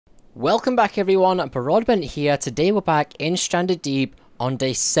Welcome back everyone, Broadbent here. Today we're back in Stranded Deep on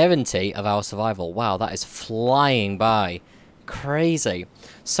day 70 of our survival. Wow, that is flying by. Crazy.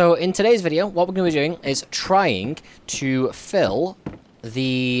 So in today's video, what we're going to be doing is trying to fill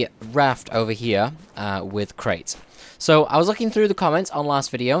the raft over here with crates. So I was looking through the comments on last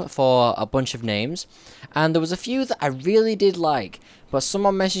video for a bunch of names, and there was a few that I really did like, but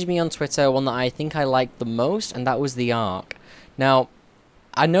someone messaged me on Twitter, one that I think I liked the most, and that was the Ark. Now,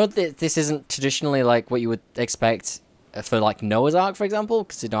 I know that this isn't traditionally like what you would expect for like Noah's Ark, for example,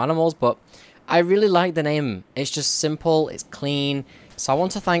 because it's animals, but I really like the name. It's just simple, it's clean. So I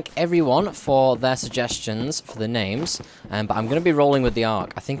want to thank everyone for their suggestions for the names, but I'm going to be rolling with the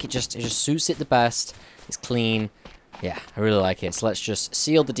Ark. I think it just suits it the best. It's clean. Yeah, I really like it. So let's just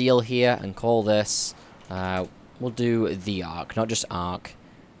seal the deal here and call this, we'll do the Ark, not just Ark.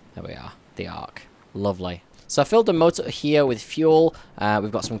 There we are, the Ark. Lovely. So I filled the motor here with fuel.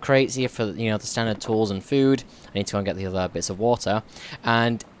 We've got some crates here for, the standard tools and food. I need to go and get the other bits of water.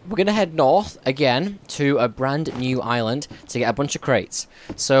 And we're going to head north again to a brand new island to get a bunch of crates.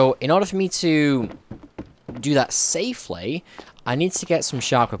 So in order for me to do that safely, I need to get some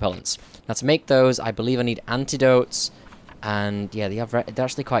shark repellents. Now to make those, I believe I need antidotes. And yeah, they're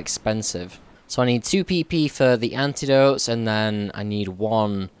actually quite expensive. So I need 2 PP for the antidotes, and then I need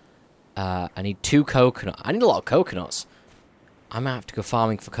I need 2 coconuts. I need a lot of coconuts. I might have to go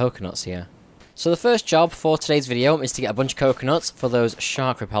farming for coconuts here. So the first job for today's video is to get a bunch of coconuts for those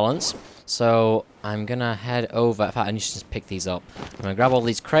shark repellents. So I'm going to head over. In fact, I need to just pick these up. I'm going to grab all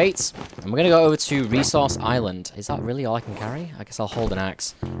these crates, and we're going to go over to Resource Island. Is that really all I can carry? I guess I'll hold an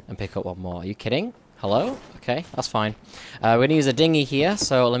axe and pick up one more. Are you kidding? Hello? Okay, that's fine. We're going to use a dinghy here,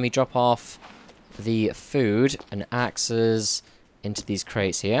 so let me drop off the food and axes into these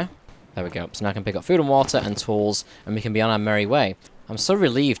crates here. There we go. So now I can pick up food and water and tools, and we can be on our merry way. I'm so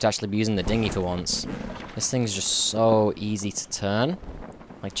relieved to actually be using the dinghy for once. This thing's just so easy to turn.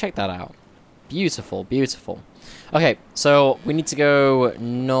 Like, check that out. Beautiful, beautiful. Okay, so we need to go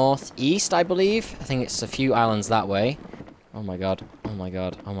northeast, I believe. I think it's a few islands that way. Oh my god, oh my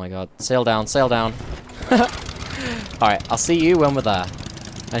god, oh my god. Sail down, sail down. Alright, I'll see you when we're there.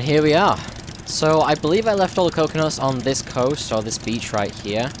 And here we are. So I believe I left all the coconuts on this coast, or this beach right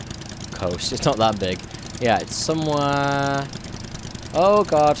here. Coast. It's not that big. Yeah, it's somewhere... Oh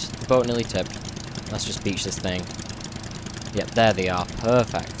god, the boat nearly tipped. Let's just beach this thing. Yep, there they are.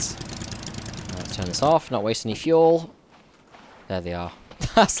 Perfect. Let's turn this off, not waste any fuel. There they are.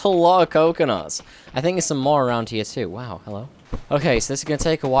 That's a lot of coconuts. I think there's some more around here too. Wow, hello. Okay, so this is going to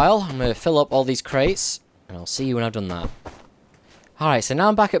take a while. I'm going to fill up all these crates, and I'll see you when I've done that. Alright, so now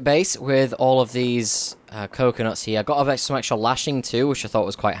I'm back at base with all of these coconuts here. I got some extra lashing too, which I thought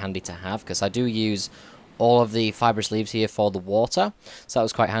was quite handy to have, because I do use all of the fibrous leaves here for the water, so that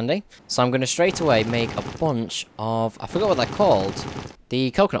was quite handy. So I'm going to straight away make a bunch of, I forgot what they're called,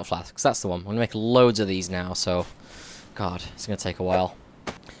 the coconut flasks, that's the one. I'm going to make loads of these now, so, god, it's going to take a while.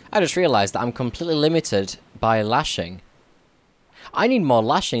 I just realised that I'm completely limited by lashing. I need more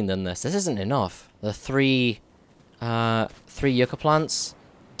lashing than this. This isn't enough. The three yucca plants,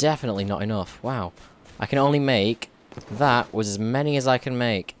 definitely not enough. Wow. I can only make that with as many as I can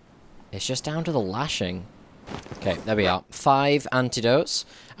make. It's just down to the lashing. Okay, there we are. 5 antidotes.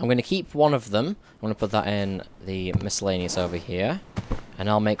 I'm going to keep one of them. I'm going to put that in the miscellaneous over here. And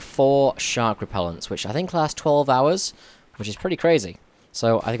I'll make 4 shark repellents, which I think last 12 hours, which is pretty crazy.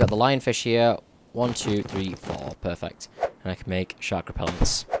 So I've got the lionfish here. 1, 2, 3, 4. Perfect. And I can make shark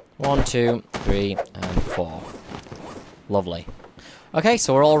repellents. 1, 2, 3, and 4. Lovely. Okay,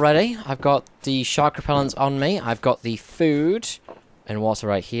 so we're all ready. I've got the shark repellents on me. I've got the food and water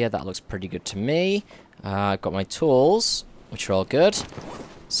right here. That looks pretty good to me. I've got my tools, which are all good.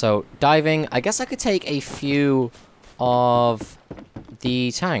 So, diving. I guess I could take a few of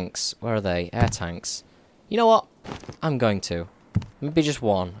the tanks. Where are they? Air tanks. You know what? I'm going to. Maybe just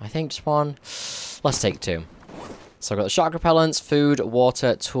one. I think just one. Let's take 2. So I've got the shark repellents, food,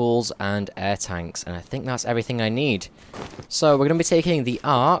 water, tools, and air tanks. And I think that's everything I need. So we're going to be taking the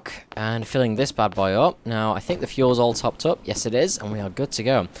Ark and filling this bad boy up. Now, I think the fuel's all topped up. Yes, it is. And we are good to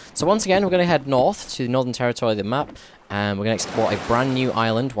go. So once again, we're going to head north to the northern territory of the map. And we're going to explore a brand new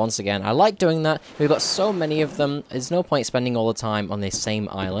island once again. I like doing that. We've got so many of them. There's no point spending all the time on the same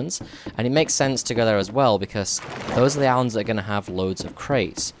islands. And it makes sense to go there as well, because those are the islands that are going to have loads of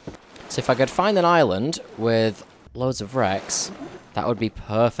crates. So if I could find an island with loads of wrecks, that would be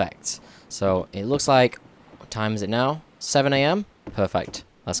perfect. So it looks like, what time is it now? 7 AM? Perfect.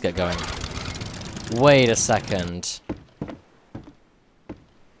 Let's get going. Wait a second.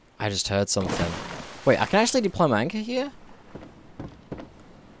 I just heard something. Wait, I can actually deploy my anchor here?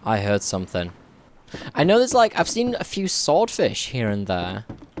 I heard something. I know there's like, I've seen a few swordfish here and there.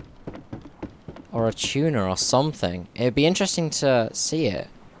 Or a tuna or something. It'd be interesting to see it.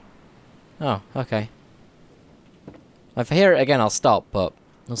 Oh, okay. If I hear it again, I'll stop, but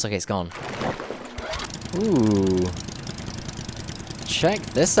looks like it's gone. Ooh. Check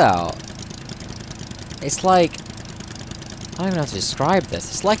this out. It's like... I don't even know how to describe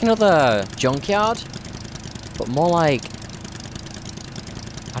this. It's like another junkyard, but more like...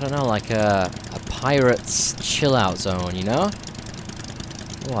 I don't know, like a pirate's chill-out zone, you know?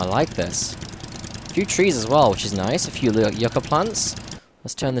 Oh, I like this. A few trees as well, which is nice. A few yucca plants.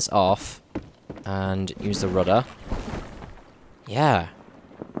 Let's turn this off and use the rudder. Yeah.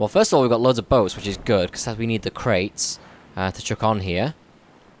 Well, first of all, we've got loads of boats, which is good, because we need the crates to chuck on here.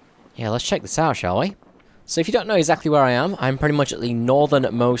 Yeah, let's check this out, shall we? So if you don't know exactly where I am, I'm pretty much at the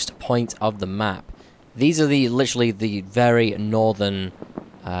northernmost point of the map. These are literally the very northern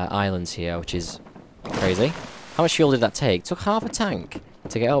islands here, which is crazy. How much fuel did that take? Took half a tank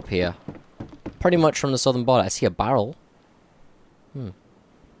to get up here. Pretty much from the southern border. I see a barrel.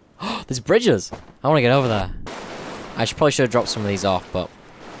 There's bridges! I want to get over there. I probably should have dropped some of these off, but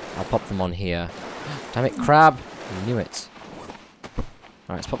I'll pop them on here. Damn it, crab! I knew it.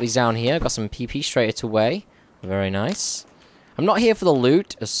 Alright, let's pop these down here. Got some PP straight away. Very nice. I'm not here for the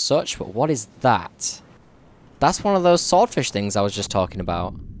loot as such, but what is that? That's one of those swordfish things I was just talking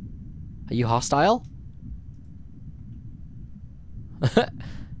about. Are you hostile?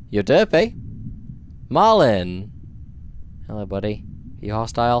 You're derpy. Marlin! Hello, buddy. Are you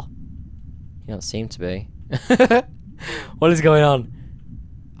hostile? You don't seem to be. What is going on?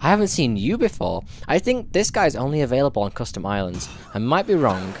 I haven't seen you before. I think this guy's only available on custom islands. I might be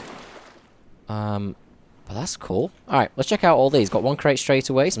wrong. But that's cool. Alright, let's check out all these. Got one crate straight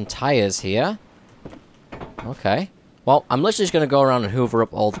away. Some tires here. Okay. Well, I'm literally just going to go around and hoover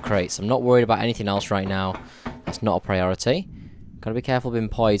up all the crates. I'm not worried about anything else right now. That's not a priority. Gotta be careful being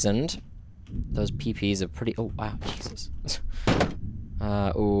poisoned. Those PPs are pretty... Oh, wow. Jesus.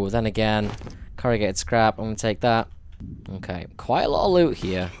 Ooh, then again... Corrugated scrap. I'm going to take that. Okay. Quite a lot of loot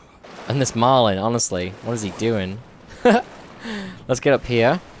here. And this Marlin, honestly. What is he doing? Let's get up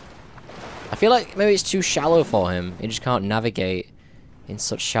here. I feel like maybe it's too shallow for him. He just can't navigate in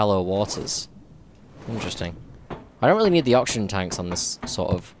such shallow waters. Interesting. I don't really need the oxygen tanks on this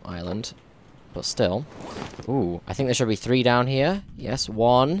sort of island. But still. Ooh, I think there should be 3 down here. Yes,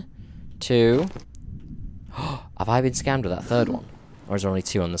 1, 2. Have I been scammed with that third one? Or is there only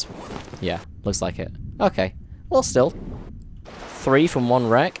 2 on this one? Yeah, looks like it. Okay. Well, still. 3 from 1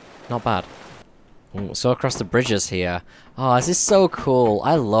 wreck. Not bad. Ooh, so across the bridges here. Oh, this is so cool.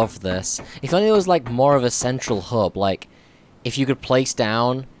 I love this. If only it was like more of a central hub. Like, if you could place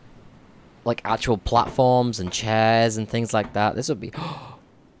down like actual platforms and chairs and things like that. This would be...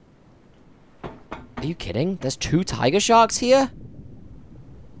 Are you kidding? There's 2 tiger sharks here?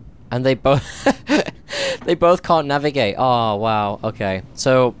 And they both... they both can't navigate. Oh, wow. Okay.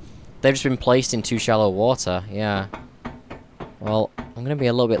 So, they've just been placed in too shallow water. Yeah. Well, I'm going to be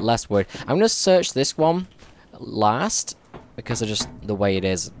a little bit less worried. I'm going to search this one last. Because of just the way it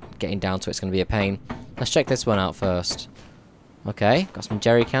is. Getting down to it's going to be a pain. Let's check this one out first. Okay. Got some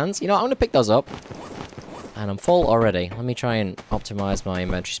jerry cans. You know what? I'm going to pick those up. And I'm full already. Let me try and optimize my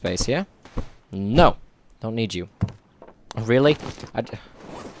inventory space here. No. Don't need you. Really?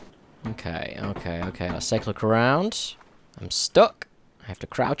 Okay. Let's take a look around. I'm stuck. I have to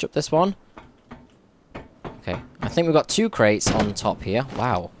crouch up this one. Okay. I think we've got 2 crates on top here.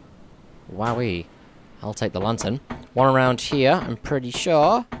 Wow. Wowee. I'll take the lantern. One around here, I'm pretty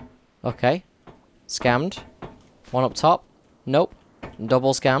sure. Okay. Scammed. One up top. Nope.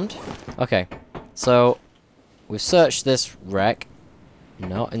 Double scammed. Okay. So, we've searched this wreck.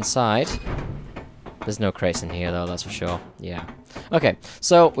 Not inside. There's no crates in here, though, that's for sure. Yeah. Okay,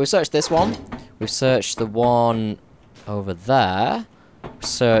 so we've searched this one. We've searched the one over there. We've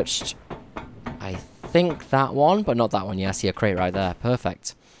searched, I think, that one, but not that one. Yeah, I see a crate right there.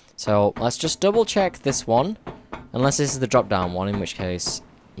 Perfect. So let's just double check this one. Unless this is the drop-down one, in which case,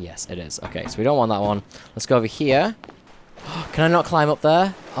 yes, it is. Okay, so we don't want that one. Let's go over here. Can I not climb up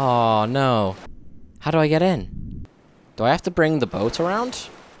there? Oh, no. How do I get in? Do I have to bring the boat around?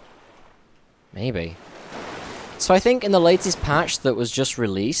 Maybe. So I think in the latest patch that was just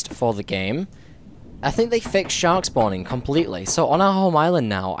released for the game, I think they fixed shark spawning completely. So on our home island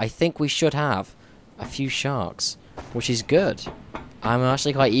now, I think we should have a few sharks, which is good. I'm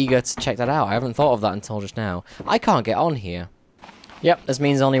actually quite eager to check that out. I haven't thought of that until just now. I can't get on here. Yep, this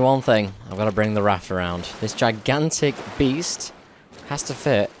means only one thing. I've got to bring the raft around. This gigantic beast has to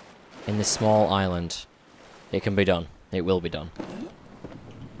fit in this small island. It can be done. It will be done.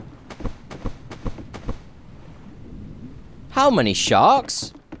 How many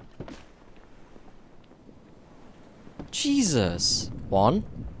sharks? Jesus. 1,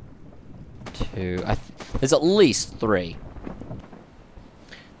 2... there's at least 3.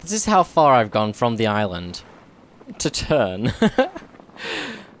 This is how far I've gone from the island to turn.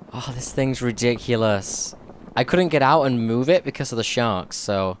 Oh, this thing's ridiculous. I couldn't get out and move it because of the sharks,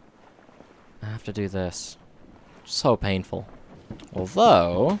 so I have to do this. So painful.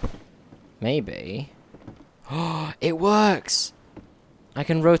 Although, maybe... Oh, it works! I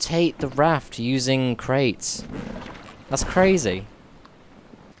can rotate the raft using crates. That's crazy.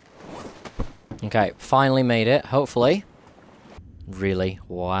 Okay, finally made it, hopefully. Really?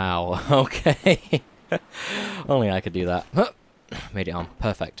 Wow. Okay. Only I could do that. Made it on.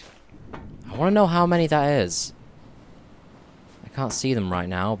 Perfect. I want to know how many that is. I can't see them right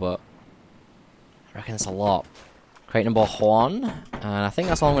now, but I reckon it's a lot. Crate number 1. And I think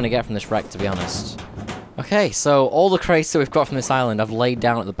that's all I'm going to get from this wreck, to be honest. Okay, so all the crates that we've got from this island I've laid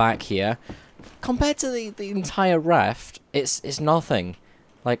down at the back here. Compared to the entire raft, it's nothing.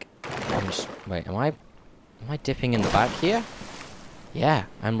 Like, wait, am I dipping in the back here? Yeah,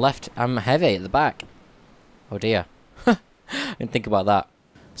 I'm heavy at the back. Oh dear. I didn't think about that.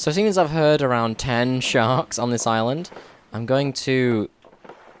 So seeing as I've heard around 10 sharks on this island, I'm going to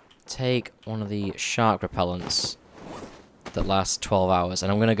take one of the shark repellents that lasts 12 hours,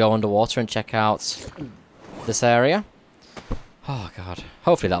 and I'm going to go underwater and check out this area. Oh god.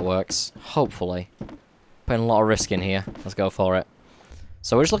 Hopefully that works. Hopefully. Putting a lot of risk in here. Let's go for it.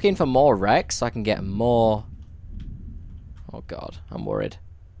 So we're just looking for more wrecks so I can get more... Oh god, I'm worried.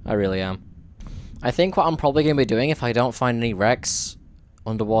 I really am. I think what I'm probably going to be doing if I don't find any wrecks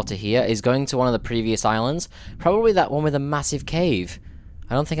underwater here is going to one of the previous islands. Probably that one with a massive cave.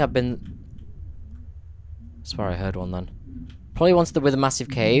 I don't think I've been... I swear I heard one then. Probably one with a massive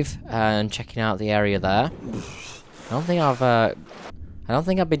cave and checking out the area there. I don't think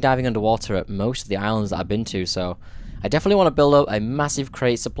I've been diving underwater at most of the islands that I've been to, so I definitely want to build up a massive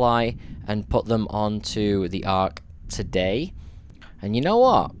crate supply and put them onto the Ark today. And you know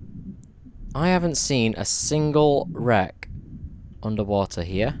what? I haven't seen a single wreck underwater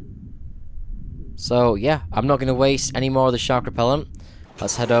here. So yeah, I'm not going to waste any more of the shark repellent.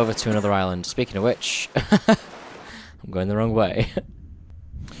 Let's head over to another island. Speaking of which, I'm going the wrong way.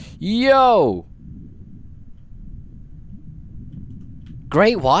 Yo!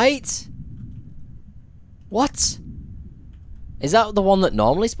 Great white? What? Is that the one that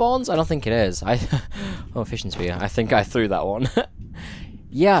normally spawns? I don't think it is. Oh, fishing spear. I think I threw that one.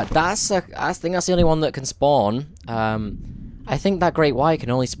 Yeah, I think that's the only one that can spawn. I think that great white can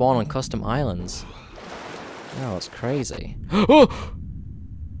only spawn on custom islands. Oh, it's crazy. Oh!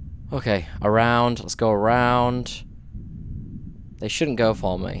 Okay, around. Let's go around. They shouldn't go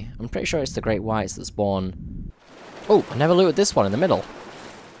for me. I'm pretty sure it's the great whites that spawn. Oh, I never looted this one in the middle.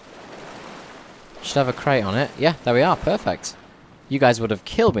 Should have a crate on it. Yeah, there we are. Perfect. You guys would have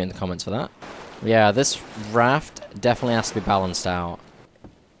killed me in the comments for that. Yeah, this raft definitely has to be balanced out.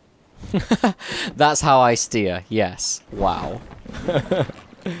 That's how I steer. Yes. Wow.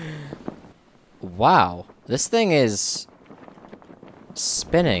 Wow. This thing is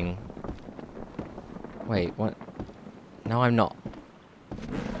spinning. Wait, what? No, I'm not.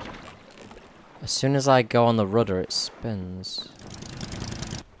 As soon as I go on the rudder, it spins.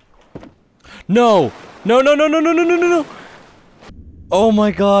 No! No, no, no, no, no, no, no, no, no! Oh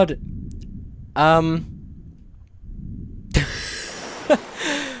my god.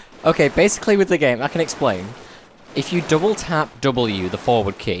 Okay, basically with the game, I can explain. If you double tap W, the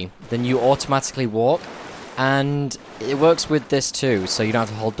forward key, then you automatically walk. And it works with this too, so you don't have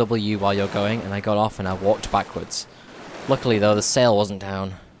to hold W while you're going, and I got off and I walked backwards. Luckily though, the sail wasn't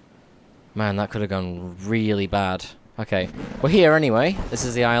down. Man, that could have gone really bad. Okay, we're here anyway. This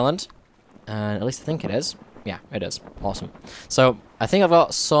is the island. And at least I think it is. Yeah, it is. Awesome. So, I think I've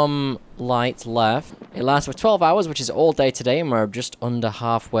got some light left. It lasts for 12 hours, which is all day today, and we're just under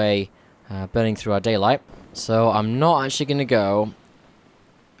halfway burning through our daylight. So, I'm not actually going to go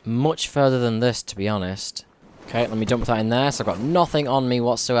much further than this, to be honest. Okay, let me dump that in there. So, I've got nothing on me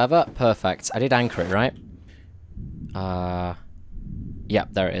whatsoever. Perfect. I did anchor it, right? Yep,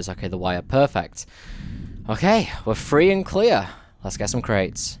 there it is. Okay, the wire. Perfect. Okay, we're free and clear. Let's get some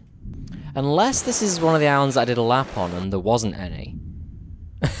crates. Unless this is one of the islands that I did a lap on and there wasn't any.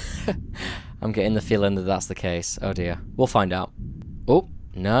 I'm getting the feeling that that's the case. Oh dear. We'll find out. Oh,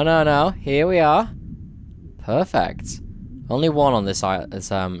 no, no, no. Here we are. Perfect. Only one on this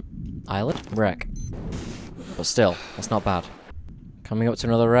island. Wreck. But still, that's not bad. Coming up to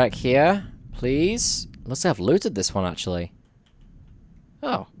another wreck here. Please. Looks like I've looted this one, actually.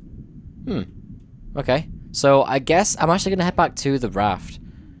 Oh. Okay. So I guess I'm actually going to head back to the raft.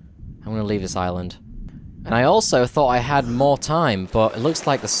 I'm going to leave this island. And I also thought I had more time, but it looks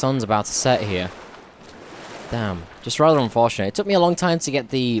like the sun's about to set here. Damn. Just rather unfortunate. It took me a long time to get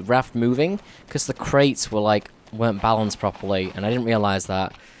the raft moving, because the crates were like, weren't balanced properly, and I didn't realize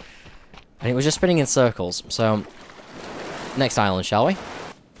that. And it was just spinning in circles. So, next island, shall we?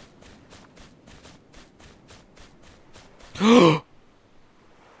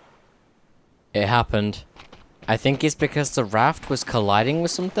 It happened. I think it's because the raft was colliding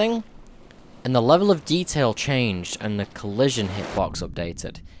with something, and the level of detail changed, and the collision hitbox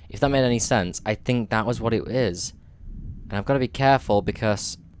updated. If that made any sense, I think that was what it is. And I've got to be careful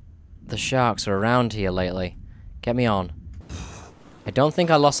because the sharks are around here lately. Get me on. I don't think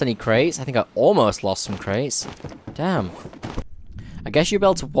I lost any crates. I think I almost lost some crates. Damn. I guess you'll be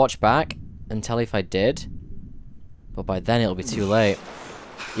able to watch back and tell if I did. But by then it'll be too late.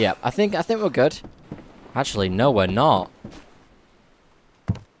 Yeah, I think we're good. Actually, no, we're not.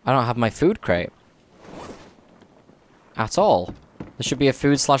 I don't have my food crate. At all. There should be a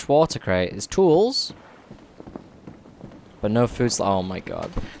food/water crate. There's tools. But no food. Oh my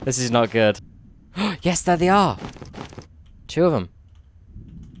god. This is not good. Yes, there they are. 2 of them.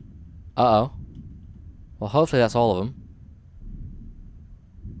 Uh-oh. Well, hopefully that's all of them.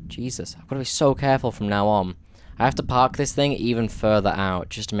 Jesus. I've got to be so careful from now on. I have to park this thing even further out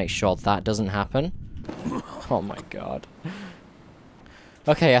just to make sure that doesn't happen. Oh my god.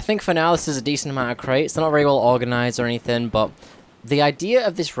 Okay, I think for now this is a decent amount of crates. They're not very well organized or anything, but the idea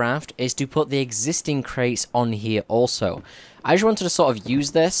of this raft is to put the existing crates on here also. I just wanted to sort of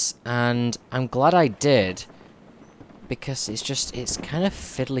use this, and I'm glad I did, because it's kind of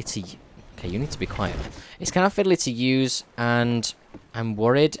fiddly to... Okay, you need to be quiet. It's kind of fiddly to use, and I'm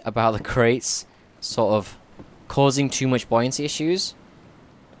worried about the crates sort of causing too much buoyancy issues.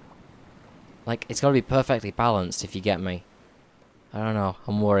 Like, it's got to be perfectly balanced, if you get me. I don't know,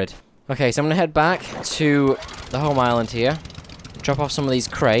 I'm worried. Okay, so I'm going to head back to the home island here, drop off some of these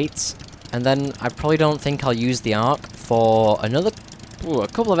crates, and then I probably don't think I'll use the Ark for another... a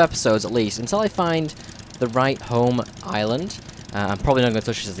couple of episodes at least, until I find the right home island. I'm probably not going to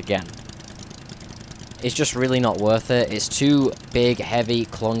touch this again. It's just really not worth it. It's too big, heavy,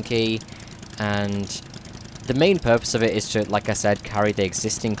 clunky, and the main purpose of it is to, like I said, carry the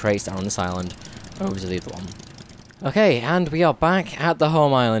existing crates that are on this island over to the other one. Okay, and we are back at the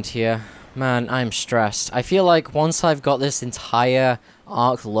home island here. Man, I'm stressed. I feel like once I've got this entire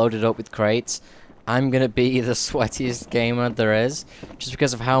Ark loaded up with crates, I'm gonna be the sweatiest gamer there is, just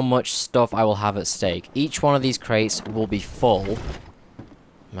because of how much stuff I will have at stake. Each one of these crates will be full.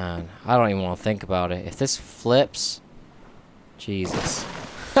 Man, I don't even want to think about it. If this flips... Jesus.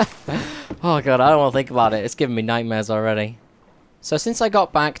 Oh god, I don't want to think about it. It's giving me nightmares already. So since I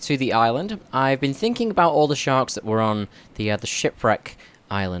got back to the island, I've been thinking about all the sharks that were on the shipwreck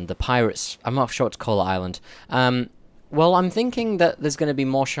island, the pirates. I'm not sure what to call the island. Well, I'm thinking that there's going to be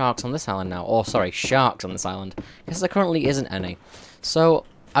more sharks on this island now. Or, sorry, sharks on this island. Because there currently isn't any. So,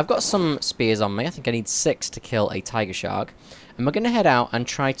 I've got some spears on me. I think I need 6 to kill a tiger shark. And we're going to head out and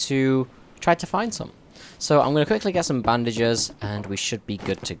try to find some. So, I'm going to quickly get some bandages, and we should be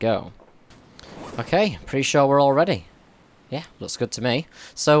good to go. Okay, pretty sure we're all ready. Yeah, looks good to me.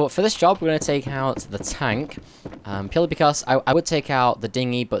 So, for this job, we're going to take out the tank. Purely because I would take out the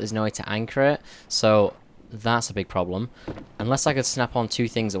dinghy, but there's no way to anchor it. So, that's a big problem. Unless I could snap on 2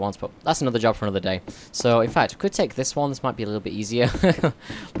 things at once, but that's another job for another day. So, in fact, I could take this one. This might be a little bit easier.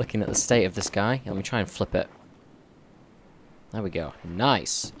 Looking at the state of this guy. Let me try and flip it. There we go.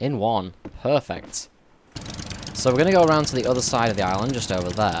 Nice. In one. Perfect. So, we're going to go around to the other side of the island, just over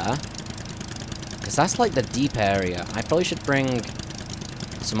there. Because that's like the deep area. I probably should bring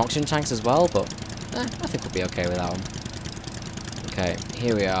some oxygen tanks as well, but I think we'll be okay with that one. Okay,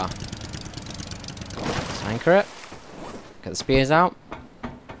 here we are. Let's anchor it. Get the spears out.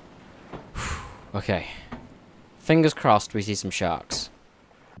 Okay. Fingers crossed we see some sharks.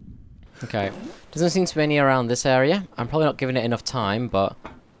 Okay. Doesn't seem to be any around this area. I'm probably not giving it enough time, but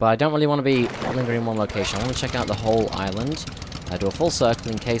I don't really want to be lingering in one location. I want to check out the whole island. I do a full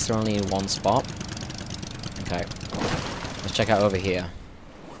circle in case they're only in one spot. Okay. Let's check out over here.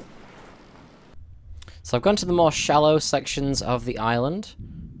 So I've gone to the more shallow sections of the island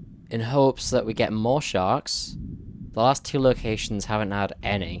in hopes that we get more sharks. The last 2 locations haven't had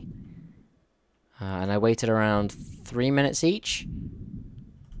any. And I waited around 3 minutes each.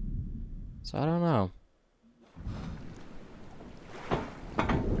 So I don't know.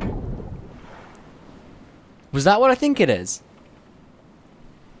 Was that what I think it is?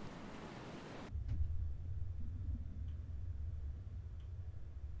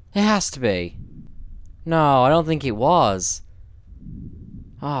 It has to be. No, I don't think it was.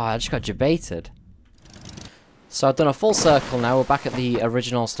 Oh, I just got debated. So I've done a full circle now. We're back at the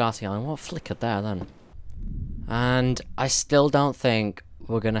original starting island. What flickered there then? And I still don't think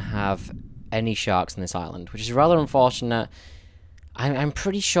we're going to have any sharks in this island, which is rather unfortunate. I'm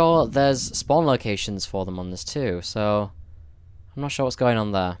pretty sure there's spawn locations for them on this too, so I'm not sure what's going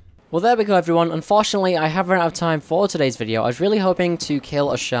on there. Well, there we go, everyone. Unfortunately, I have run out of time for today's video. I was really hoping to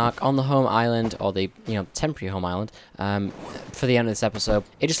kill a shark on the home island, or the, temporary home island, for the end of this episode.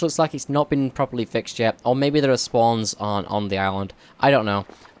 It just looks like it's not been properly fixed yet, or maybe there are spawns on the island. I don't know,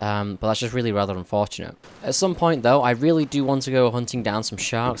 but that's just really rather unfortunate. At some point, though, I really do want to go hunting down some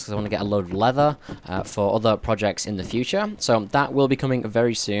sharks, because I want to get a load of leather for other projects in the future. So that will be coming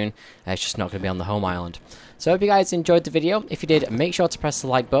very soon. It's just not going to be on the home island. So I hope you guys enjoyed the video. If you did, make sure to press the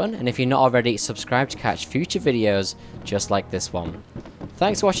like button, and if you're not already, subscribe to catch future videos just like this one.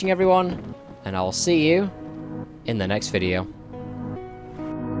 Thanks for watching, everyone, and I'll see you in the next video.